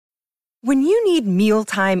When you need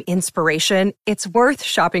mealtime inspiration, it's worth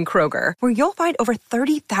shopping Kroger, where you'll find over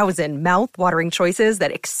 30,000 mouth-watering choices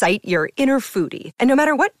that excite your inner foodie. And no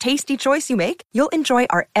matter what tasty choice you make, you'll enjoy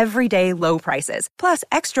our everyday low prices, plus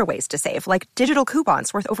extra ways to save, like digital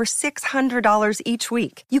coupons worth over $600 each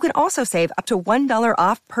week. You can also save up to $1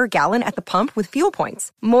 off per gallon at the pump with fuel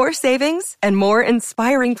points. More savings and more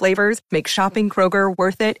inspiring flavors make shopping Kroger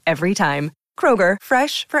worth it every time. Kroger,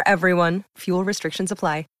 fresh for everyone. Fuel restrictions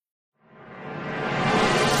apply.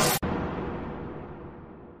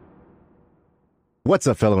 What's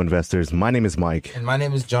up, fellow investors? My name is Mike. And my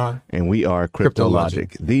name is John. And we are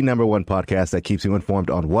CryptoLogic, the #1 podcast that keeps you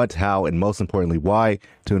informed on what, how, and most importantly, why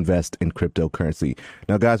to invest in cryptocurrency.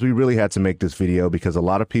 Now, guys, we really had to make this video because a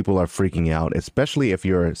lot of people are freaking out, especially if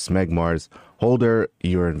you're a SMEGMARS holder,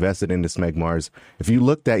 you're invested into SMEGMARS. If you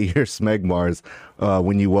looked at your SMEGMARS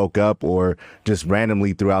when you woke up or just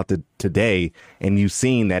randomly throughout the today, and you've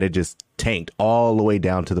seen that it just tanked all the way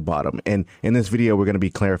down to the bottom. And in this video, we're going to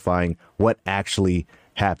be clarifying what actually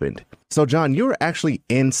happened. So, John, you were actually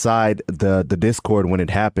inside the Discord when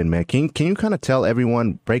it happened, man. Can you kind of tell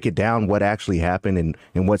everyone, break it down, what actually happened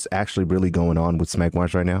and what's actually really going on with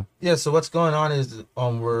SMEGMARS right now? Yeah, so what's going on is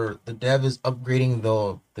where the dev is upgrading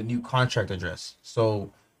the new contract address.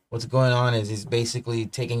 So what's going on is he's basically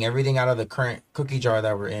taking everything out of the current cookie jar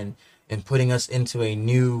that we're in and putting us into a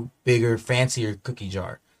new, bigger, fancier cookie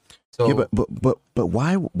jar. So, yeah, but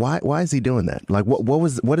why is he doing that? Like,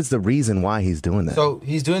 what is the reason why he's doing that? So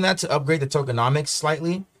he's doing that to upgrade the tokenomics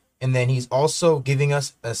slightly, and then he's also giving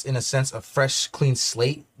us, in a sense, a fresh, clean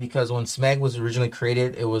slate, because when SMEG was originally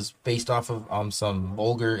created, it was based off of some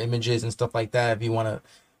vulgar images and stuff like that, if you want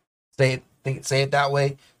to say it that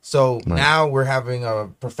way. So right. Now we're having a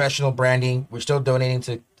professional branding. We're still donating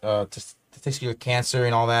to testicular cancer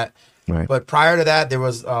and all that. Right. But prior to that, there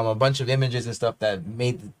was a bunch of images and stuff that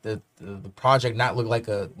made the project not look like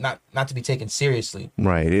not to be taken seriously.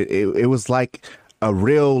 Right. It was like a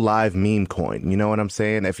real live meme coin. You know what I'm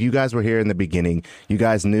saying? If you guys were here in the beginning, you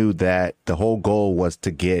guys knew that the whole goal was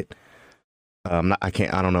to get. I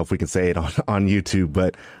don't know if we can say it on YouTube,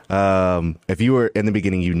 but if you were in the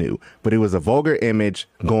beginning, you knew. But it was a vulgar image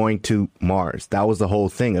going to Mars. That was the whole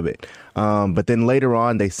thing of it. But then later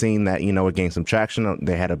on, they seen that, it gained some traction.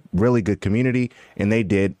 They had a really good community, and they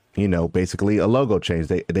did, basically a logo change.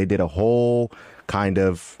 They did a whole kind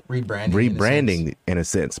of rebranding in a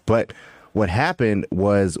sense. But what happened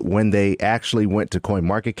was when they actually went to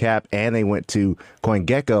CoinMarketCap and they went to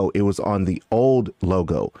CoinGecko, it was on the old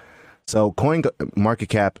logo. So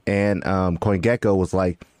CoinMarketCap and CoinGecko was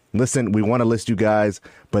like, listen, we want to list you guys,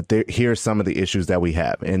 but here's some of the issues that we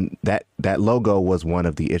have. And that logo was one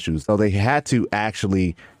of the issues. So they had to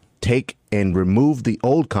actually take and remove the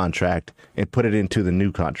old contract and put it into the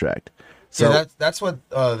new contract. So yeah, that's what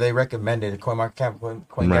they recommended. CoinMarketCap,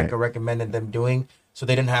 CoinGecko recommended them doing, so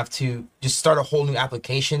they didn't have to just start a whole new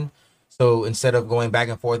application. So instead of going back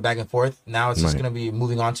and forth, now it's just going to be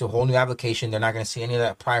moving on to a whole new application. They're not going to see any of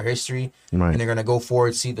that prior history. Right. And they're going to go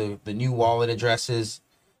forward, see the new wallet addresses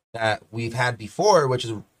that we've had before, which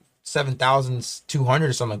is 7,200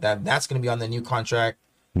 or something like that. That's going to be on the new contract.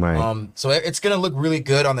 Right. So it's going to look really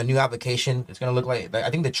good on the new application. It's going to look like,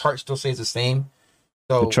 I think the chart still stays the same.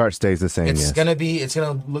 So the chart stays the same. It's going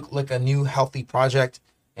to look like a new healthy project.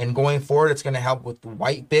 And going forward, it's going to help with the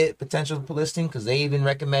Whitebit potential listing, because they even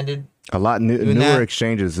recommended a lot newer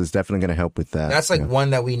exchanges is definitely going to help with that. That's like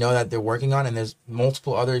one that we know that they're working on, and there's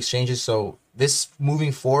multiple other exchanges. So this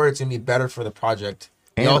moving forward, it's going to be better for the project.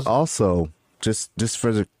 And also, just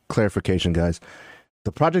for the clarification, guys,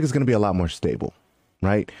 the project is going to be a lot more stable,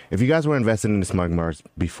 right? If you guys were invested in the SMEGMARS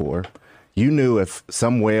before, you knew if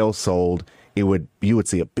some whale sold, you would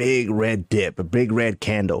see a big red dip, a big red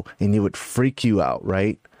candle, and it would freak you out,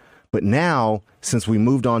 right? But now, since we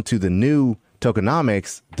moved on to the new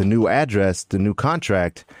tokenomics, the new address, the new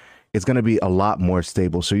contract, it's going to be a lot more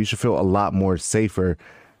stable. So you should feel a lot more safer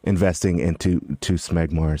investing into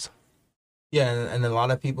SMEGMARS. Yeah, and a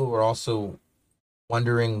lot of people were also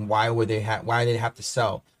wondering why they have to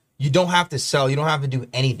sell. You don't have to sell. You don't have to do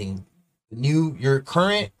anything. Your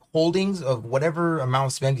current holdings of whatever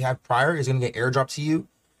amount of SMEG you had prior is going to get airdropped to you.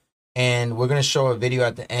 And we're going to show a video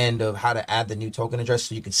at the end of how to add the new token address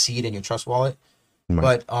so you can see it in your Trust Wallet.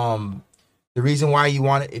 Right. But the reason why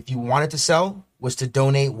if you wanted to sell, was to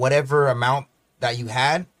donate whatever amount that you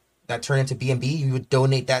had that turned into BNB. You would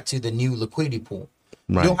donate that to the new liquidity pool.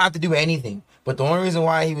 Right. You don't have to do anything. But the only reason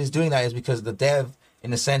why he was doing that is because the dev,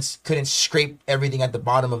 in a sense, couldn't scrape everything at the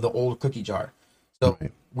bottom of the old cookie jar. So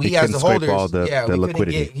we He as couldn't the scrape holders, all the we couldn't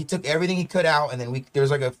liquidity. he took everything he could out, and then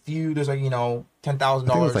there's like a few, there's like, $10,000. I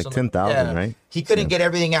think it was like 10,000, right? He couldn't get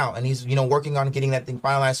everything out, and he's, working on getting that thing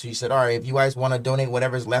finalized. So he said, all right, if you guys want to donate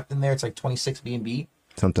whatever's left in there, it's like 26 BNB.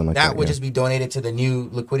 Something like that. That would just be donated to the new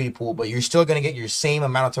liquidity pool, but you're still going to get your same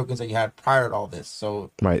amount of tokens that you had prior to all this.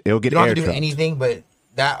 So right, it'll get you don't have to do airdropped. anything, but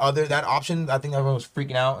that option, I think everyone was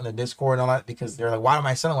freaking out in the Discord and all that, because they're like, why am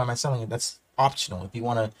I selling? Why am I selling it? That's optional if you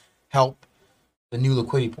want to help the new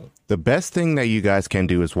liquidity pool. The best thing that you guys can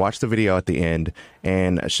do is watch the video at the end,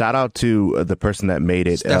 and shout out to the person that made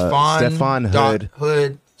it, Stefan Hood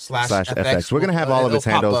 /FX. We're gonna have all of his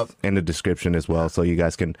handles in the description as well, so you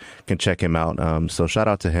guys can check him out. So shout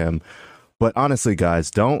out to him. But honestly,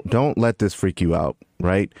 guys, don't let this freak you out,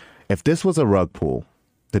 right? If this was a rug pull,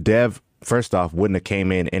 the dev, first off, wouldn't have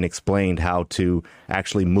came in and explained how to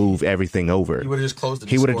actually move everything over. He would have just closed the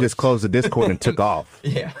Discord. He would have just closed the Discord and took off.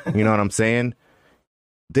 Yeah. You know what I'm saying?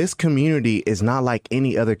 This community is not like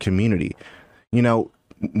any other community.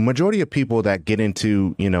 Majority of people that get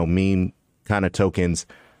into, meme kind of tokens,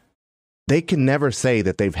 they can never say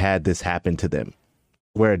that they've had this happen to them,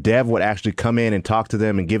 where a dev would actually come in and talk to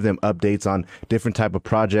them and give them updates on different type of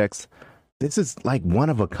projects. This is like one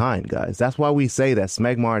of a kind, guys. That's why we say that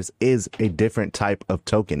Smegmars is a different type of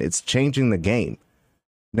token. It's changing the game.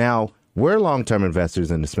 Now, we're long-term investors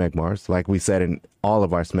in the Smegmars. Like we said in all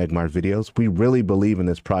of our Smegmars videos, we really believe in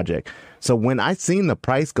this project. So when I seen the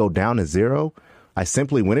price go down to 0, I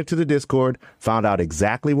simply went into the Discord, found out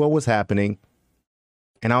exactly what was happening,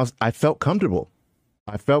 and I felt comfortable.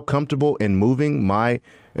 I felt comfortable in moving my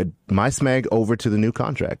Smeg over to the new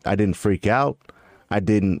contract. I didn't freak out. I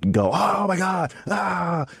didn't go, oh my God,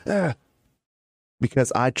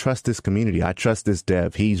 because I trust this community. I trust this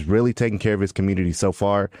dev. He's really taken care of his community so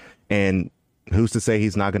far, and who's to say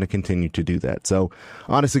he's not going to continue to do that? So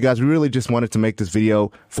honestly, guys, we really just wanted to make this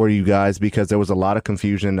video for you guys because there was a lot of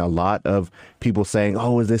confusion, a lot of people saying,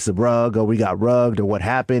 oh, is this a rug? Oh, we got rugged, or what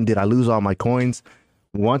happened? Did I lose all my coins?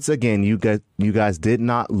 Once again, you guys did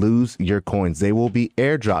not lose your coins. They will be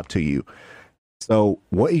airdropped to you. So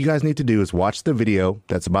what you guys need to do is watch the video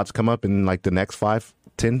that's about to come up in like the next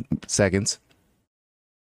 5-10 seconds.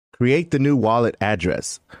 Create the new wallet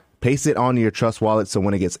address. Paste it on your Trust wallet, so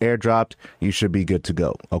when it gets airdropped, you should be good to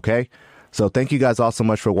go, okay? So thank you guys all so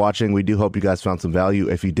much for watching. We do hope you guys found some value.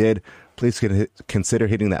 If you did, please consider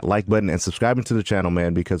hitting that like button and subscribing to the channel,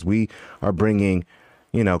 man, because we are bringing,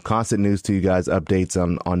 constant news to you guys, updates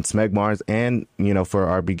on Smegmars and, for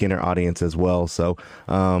our beginner audience as well. So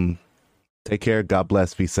take care. God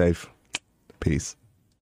bless. Be safe. Peace.